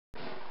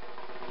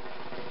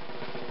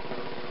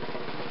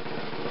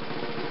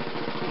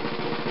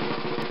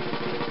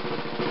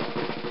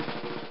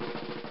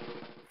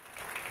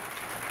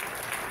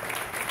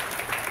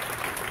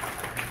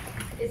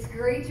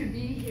great to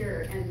be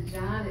here, and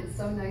John, it's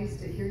so nice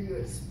to hear you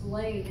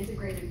explain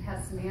integrated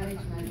pest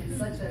management in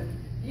such a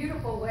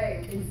beautiful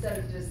way instead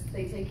of just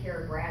they take care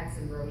of rats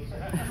and roaches.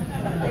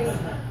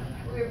 Thank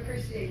you. We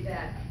appreciate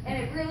that.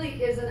 And it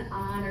really is an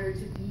honor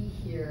to be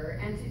here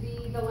and to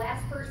be the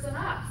last person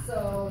up.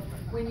 So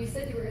when you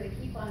said you were going to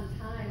keep on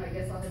time, I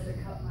guess I'll have to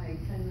cut my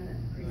 10-minute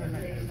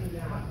presentation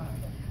down.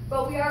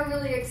 But we are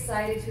really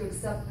excited to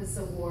accept this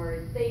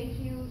award.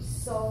 Thank you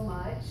so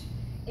much.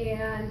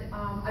 And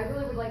I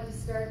really would like to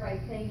start by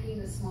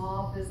thanking the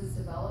Small Business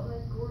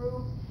Development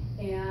Group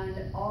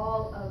and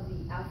all of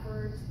the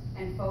effort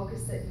and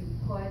focus that you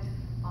put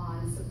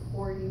on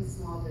supporting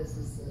small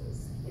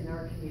businesses in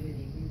our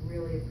community. We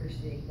really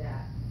appreciate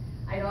that.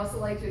 I'd also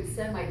like to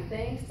extend my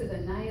thanks to the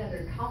 9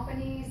 other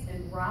companies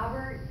and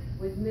Robert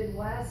with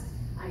Midwest.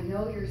 I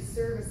know your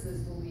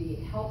services will be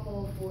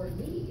helpful for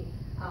me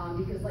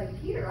because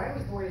like Peter, I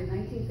was born in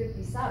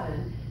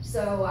 1957,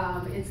 so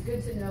it's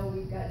good to know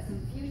we've got some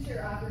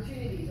future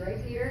opportunities,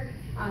 right Peter,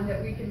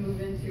 that we can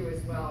move into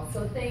as well.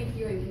 So thank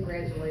you and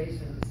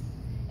congratulations.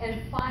 And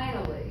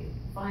finally,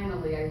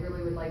 I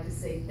really would like to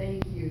say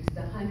thank you to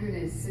the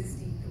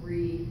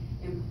 163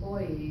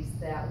 employees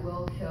that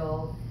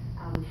Wil-Kil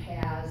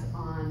has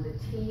on the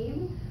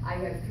team. I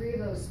have 3 of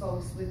those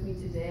folks with me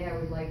today. I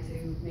would like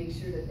to make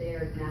sure that they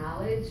are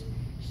acknowledged.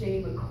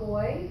 Shane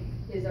McCoy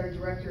is our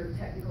Director of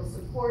Technical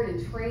Support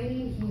and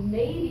Training. He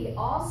may be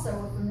also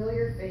a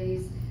familiar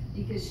face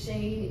because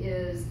Shane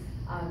is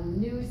a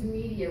news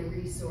media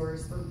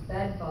resource for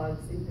bed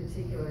bugs in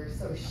particular.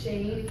 So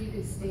Shane, if you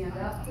could stand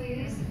up,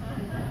 please.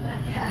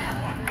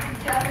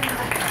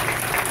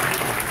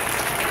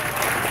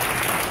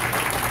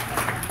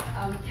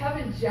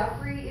 Kevin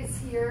Jeffrey is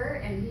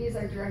here, and he is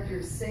our Director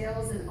of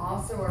Sales and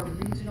also our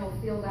Regional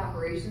Field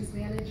Operations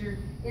Manager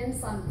in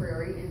Sun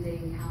Prairie in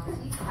Dane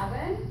County.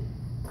 Kevin.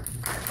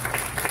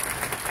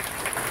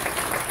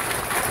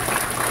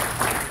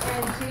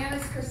 And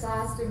Janice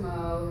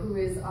Chrysostomo, who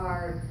is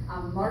our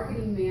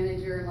marketing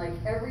manager, and like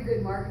every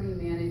good marketing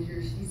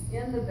manager, she's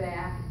in the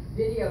back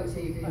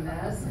videotaping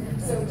this.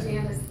 So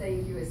Janice,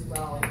 thank you as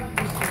well.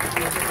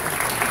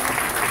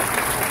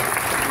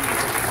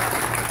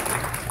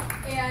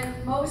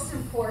 And most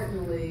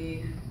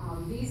importantly,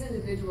 these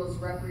individuals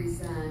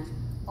represent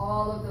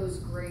all of those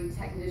great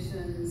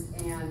technicians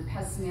and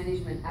pest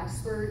management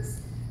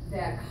experts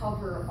that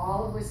cover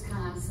all of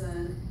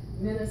Wisconsin,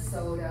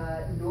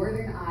 Minnesota,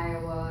 northern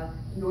Iowa,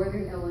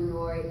 northern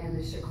Illinois, and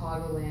the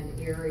Chicagoland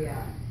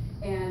area.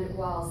 And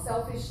while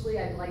selfishly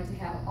I'd like to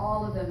have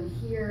all of them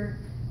here,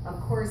 of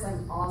course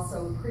I'm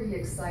also pretty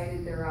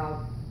excited they're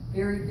out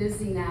very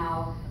busy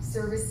now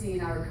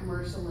servicing our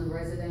commercial and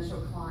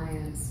residential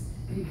clients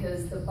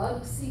because the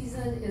bug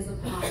season is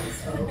upon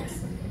us, folks,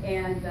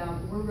 and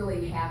we're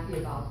really happy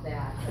about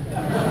that.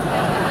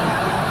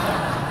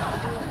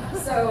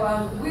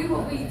 So we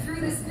will be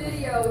through this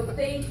video.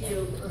 Thank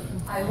you.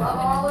 I love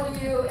all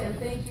of you, and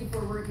thank you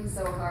for working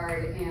so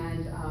hard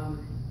and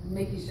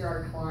making sure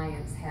our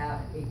clients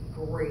have a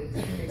great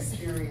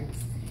experience.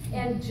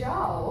 And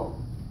Joe,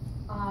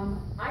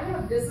 I have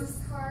a business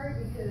card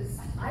because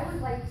I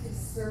would like to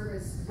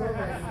service your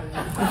residents.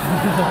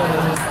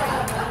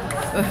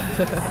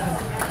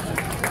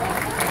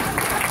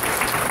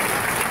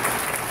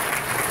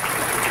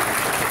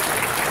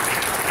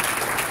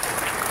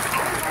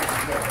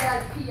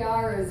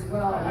 PR as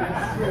well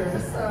next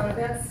year, so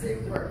that's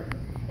super.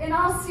 In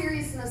all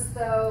seriousness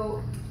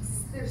though,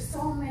 there's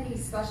so many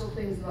special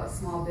things about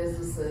small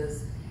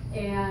businesses,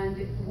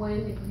 and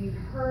when we've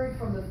heard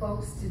from the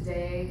folks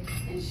today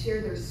and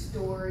share their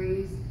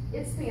stories,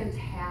 it's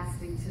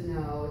fantastic to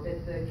know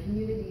that the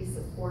community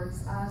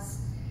supports us.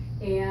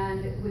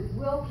 And with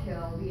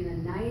Wil-Kil being a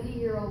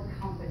 90-year-old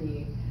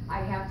company, I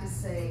have to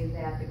say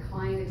that the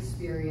client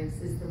experience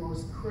is the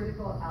most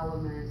critical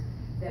element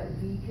that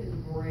we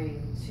can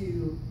bring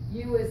to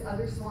you as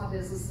other small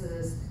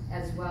businesses,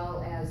 as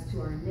well as to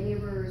our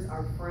neighbors,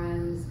 our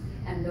friends,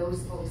 and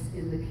those folks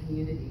in the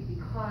community,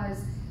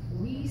 because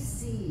we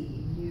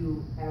see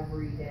you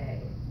every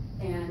day.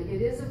 And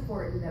it is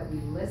important that we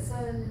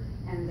listen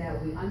and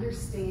that we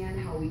understand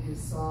how we can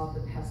solve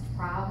the pest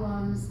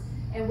problems.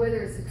 And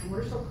whether it's a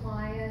commercial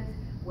client,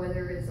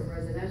 whether it's a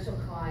residential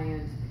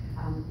client,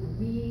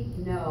 we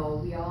know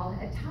we all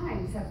at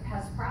times have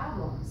pest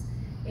problems.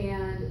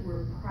 And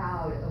we're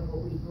proud of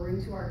what we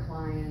bring to our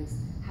clients,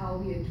 how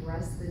we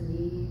address the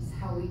needs,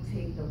 how we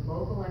take the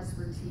local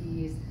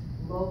expertise,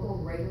 local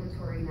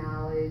regulatory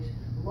knowledge,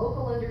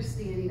 local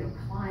understanding of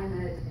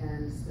climate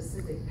and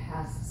specific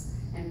pests,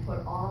 and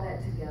put all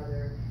that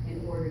together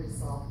in order to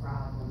solve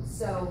problems.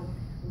 So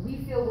we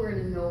feel we're in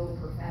a noble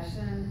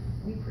profession.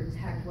 We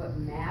protect what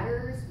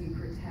matters. We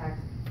protect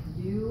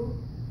you,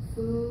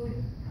 food,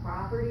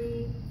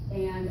 property,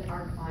 and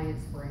our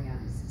clients'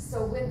 brands.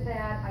 So with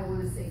that, I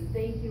want to say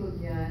thank you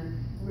again.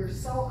 We're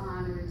so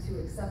honored to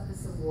accept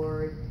this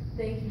award.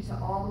 Thank you to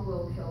all the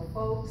Wil-Kil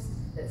folks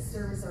that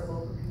service our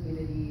local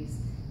communities.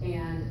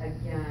 And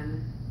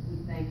again, we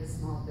thank the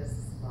Small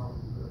Business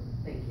Development Group.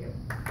 Thank you.